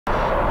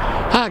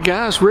Hi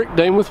guys, Rick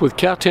Damuth with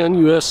Cowtown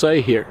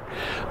USA here.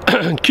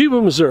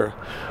 Cuba, Missouri.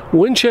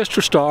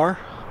 Winchester Star,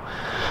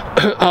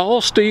 all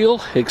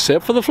steel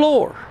except for the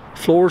floor.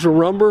 Floor's a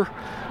rubber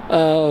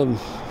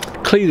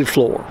cleated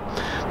floor.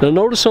 Now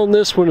notice on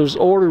this one it was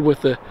ordered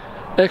with the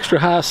extra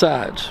high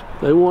sides.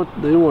 They want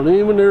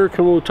any manure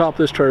come over the top of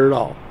this trailer at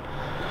all.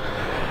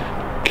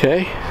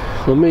 Okay,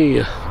 let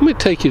me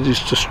take you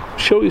just to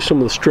show you some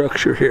of the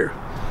structure here.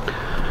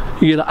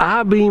 You get an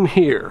I-beam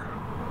here.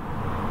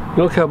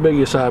 Look how big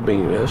this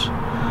I-beam is.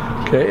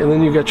 Okay, and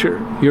then you got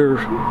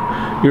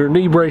your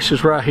knee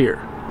braces right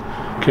here.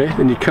 Okay,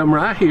 then you come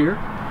right here.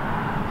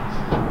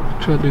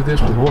 Try to do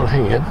this with one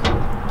hand.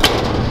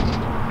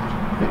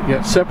 You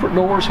got separate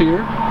doors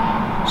here.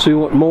 So you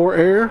want more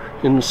air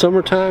in the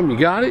summertime, you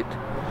got it.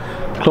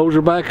 Close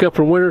her back up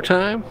in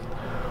wintertime.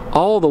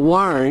 All the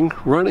wiring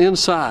run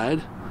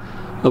inside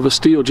of a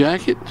steel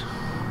jacket.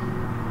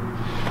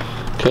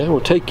 Okay, we'll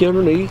take you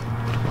underneath.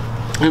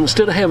 And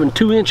instead of having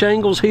 2-inch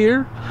angles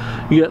here,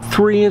 you got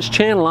 3-inch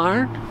channel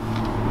iron.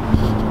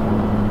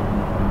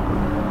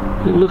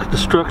 And look at the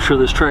structure of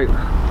this trailer.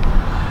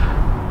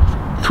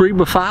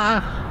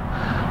 3x5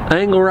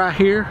 angle right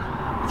here,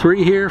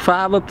 3 here,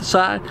 5 up the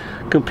side,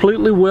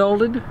 completely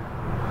welded.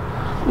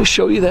 Let me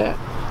show you that.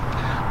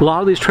 A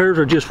lot of these trailers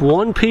are just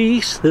one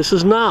piece. This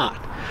is not.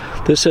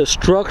 This has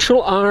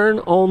structural iron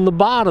on the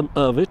bottom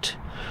of it,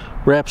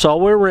 wraps all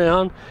the way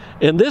around,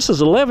 and this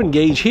is 11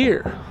 gauge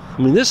here.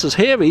 I mean, this is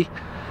heavy.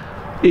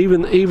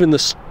 Even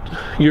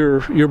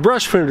your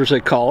brush fenders, they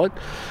call it,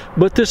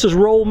 but this is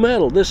rolled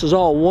metal. This is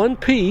all one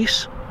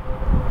piece.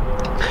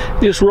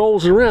 Just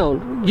rolls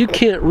around. You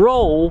can't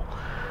roll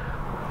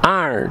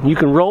iron. You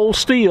can roll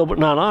steel, but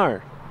not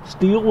iron.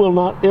 Steel will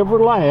not ever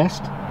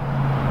last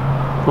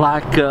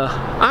like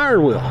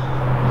iron will.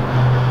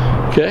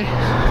 Okay,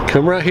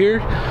 come right here.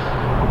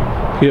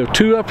 You have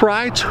 2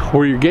 uprights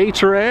where your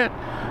gates are at.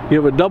 You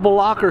have a double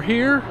locker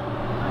here,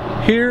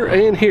 here,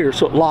 and here,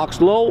 so it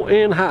locks low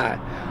and high.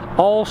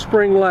 All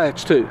spring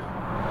latch too.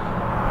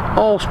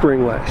 All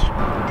spring latch.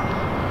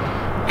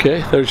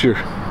 Okay, there's your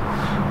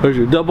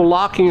double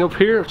locking up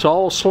here. It's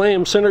all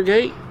slam center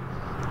gate.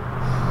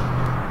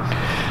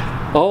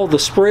 All the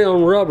spray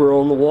on rubber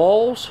on the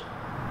walls,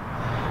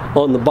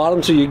 on the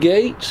bottoms of your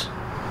gates.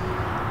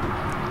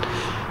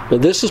 Now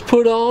this is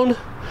put on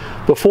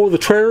before the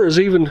trailer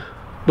is even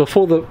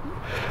before the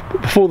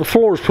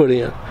floor is put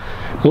in.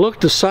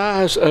 Look the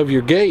size of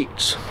your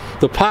gates,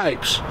 the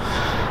pipes.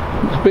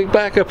 Let me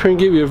back up here and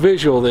give you a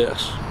visual of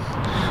this,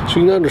 so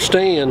you can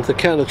understand the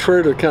kind of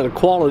trailer, kind of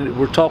quality that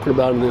we're talking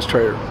about in this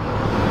trailer.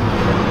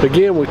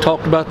 Again, we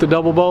talked about the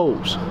double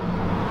bows.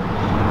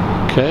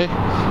 Okay,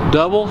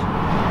 double.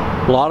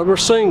 A lot of them are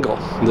single.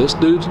 This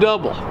dude's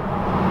double.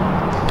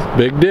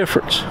 Big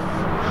difference.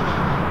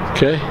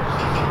 Okay,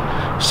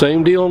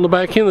 same deal on the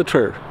back end of the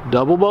trailer.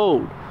 Double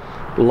bowed,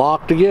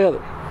 locked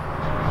together.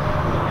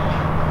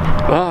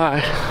 All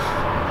right,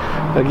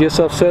 I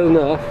guess I've said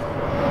enough.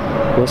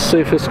 Let's see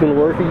if it's going to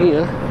work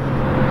again.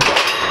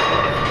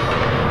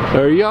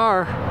 There you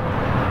are.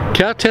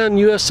 Cowtown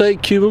USA,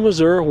 Cuba,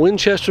 Missouri,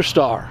 Winchester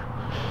Star.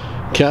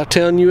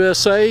 Cowtown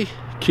USA,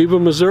 Cuba,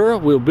 Missouri.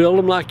 We'll build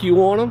them like you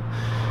want them.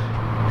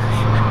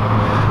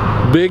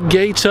 Big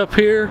gates up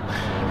here.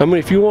 I mean,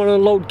 if you want to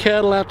load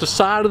cattle out the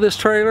side of this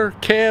trailer,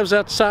 calves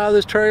out the side of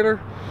this trailer,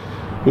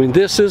 I mean,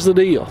 this is the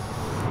deal.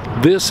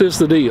 This is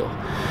the deal.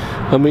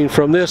 I mean,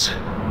 from this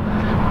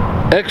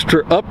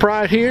extra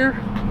upright here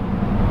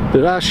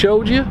that I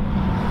showed you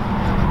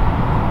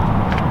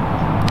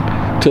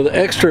to the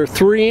extra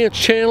 3-inch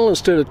channel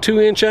instead of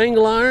 2-inch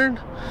angle iron,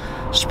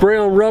 spray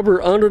on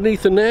rubber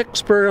underneath the neck,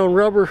 spray on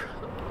rubber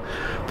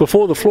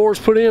before the floor is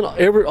put in,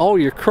 all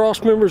your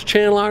cross members,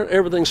 channel iron,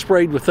 everything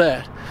sprayed with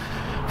that.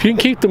 If you can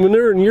keep the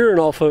manure and urine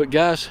off of it,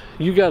 guys,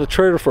 you got a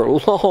trailer for a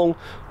long,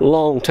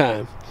 long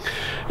time.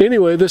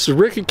 Anyway, this is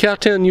Rick at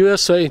Cowtown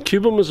USA in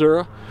Cuba,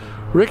 Missouri.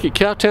 Rick at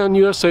Cowtown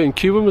USA in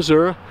Cuba,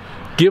 Missouri.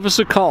 Give us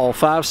a call,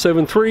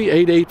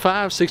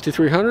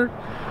 573-885-6300,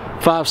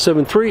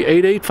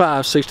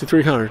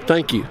 573-885-6300.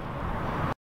 Thank you.